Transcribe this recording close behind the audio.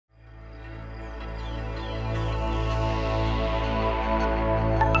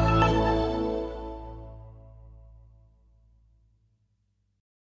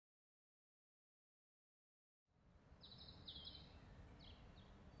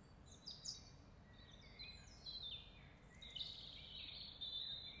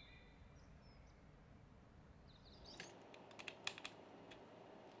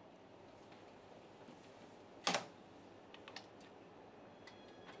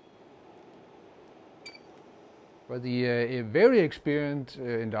For the very experienced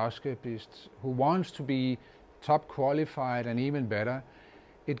endoscopist who wants to be top qualified and even better,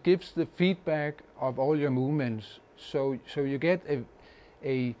 it gives the feedback of all your movements. So you get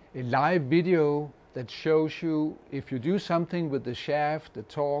a live video that shows you if you do something with the shaft, the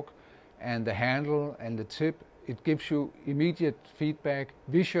torque, and the handle and the tip. It gives you immediate feedback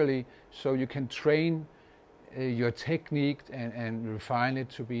visually, so you can train your technique and refine it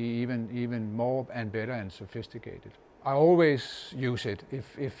to be even more and better and sophisticated. I always use it.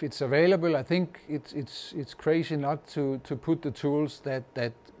 If it's available, I think it's crazy not to put the tools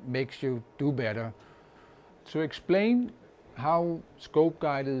that makes you do better. To explain how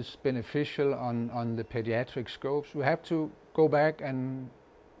ScopeGuide is beneficial on the pediatric scopes, we have to go back and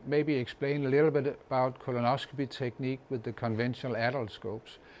maybe explain a little bit about colonoscopy technique with the conventional adult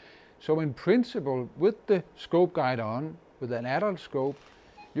scopes. So in principle, with the ScopeGuide on, with an adult scope,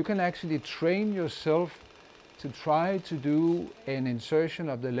 you can actually train yourself to try to do an insertion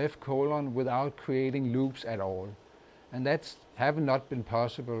of the left colon without creating loops at all. And that's not been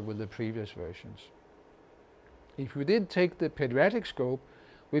possible with the previous versions. If we did take the pediatric scope,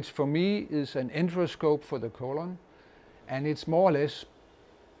 which for me is an endoscope for the colon, and it's more or less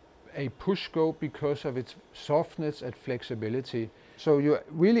a push scope because of its softness and flexibility. So you're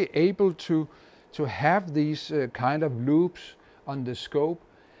really able to have these kind of loops on the scope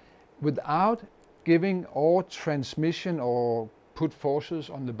without giving or transmission or put forces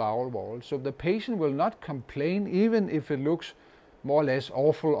on the bowel wall. So the patient will not complain even if it looks more or less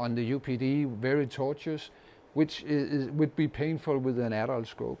awful on the UPD, very tortuous, which would be painful with an adult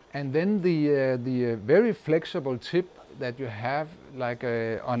scope. And then the very flexible tip that you have like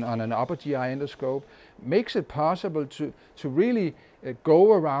on an upper GI endoscope makes it possible to really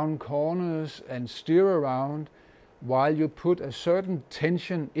go around corners and steer around while you put a certain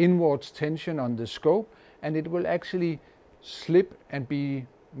tension, inwards tension on the scope, and it will actually slip and be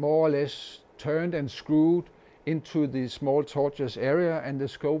more or less turned and screwed into the small tortuous area, and the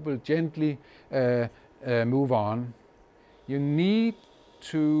scope will gently move on. You need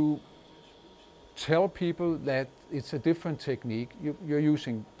to tell people that it's a different technique. You're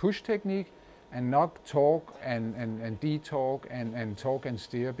using push technique and not torque and de-torque and torque and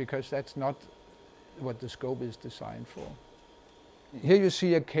steer, because that's not what the scope is designed for. Here you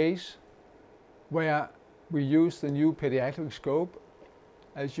see a case where we use the new pediatric scope.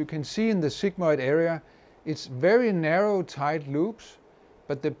 As you can see in the sigmoid area, it's very narrow, tight loops,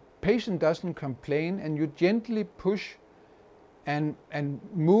 but the patient doesn't complain, and you gently push and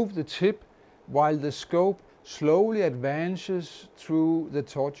move the tip while the scope slowly advances through the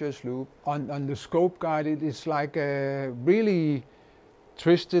tortuous loop. On the ScopeGuide, it is like really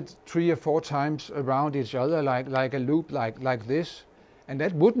twisted 3 or 4 times around each other, like a loop like this, and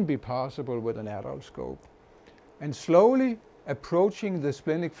that wouldn't be possible with an adult scope. And slowly approaching the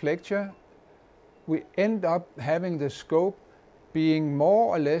splenic flexure, we end up having the scope being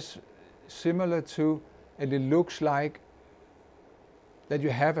more or less similar to, and it looks like that you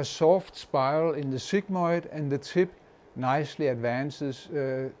have a soft spiral in the sigmoid, and the tip nicely advances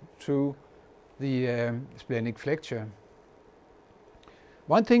to the splenic flexure.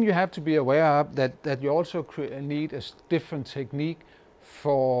 One thing you have to be aware of, that you also need a different technique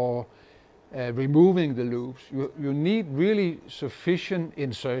for removing the loops. You need really sufficient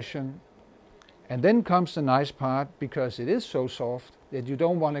insertion. And then comes the nice part, because it is so soft that you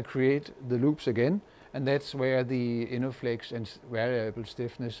don't want to create the loops again. And that's where the Inoflex and variable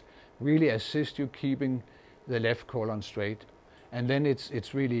stiffness really assist you keeping the left colon straight. And then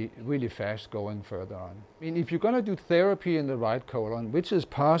it's really fast going further on. I mean, if you're going to do therapy in the right colon, which is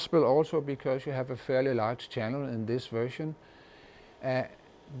possible also because you have a fairly large channel in this version,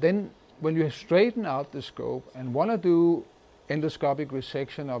 then when you straighten out the scope and want to do endoscopic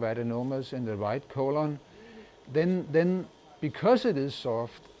resection of adenomas in the right colon, then because it is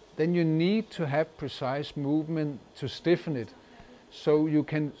soft, then you need to have precise movement to stiffen it, so you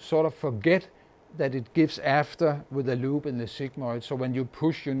can sort of forget that it gives after with a loop in the sigmoid. So when you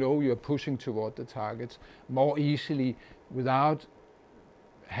push, you know you're pushing toward the targets more easily without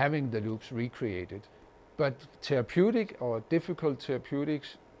having the loops recreated. But therapeutic or difficult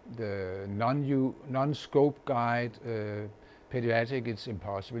therapeutics, the non-ScopeGuide pediatric, it's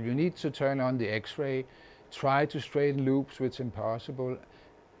impossible. You need to turn on the X-ray, try to straighten loops, which is impossible,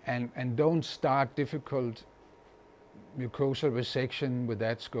 and don't start difficult mucosal resection with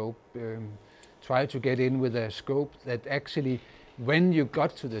that scope. Try to get in with a scope that actually, when you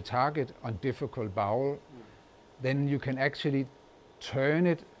got to the target on difficult bowel, then you can actually turn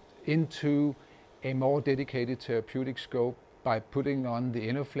it into a more dedicated therapeutic scope by putting on the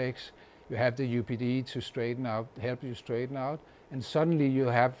Inoflex. you have the UPD to straighten out, help you straighten out, and suddenly you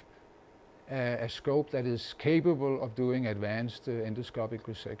have a scope that is capable of doing advanced endoscopic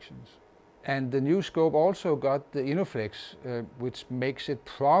resections. And the new scope also got the Innoflex, which makes it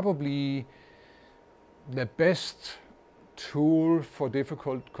probably the best tool for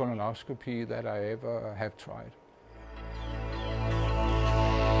difficult colonoscopy that I ever have tried.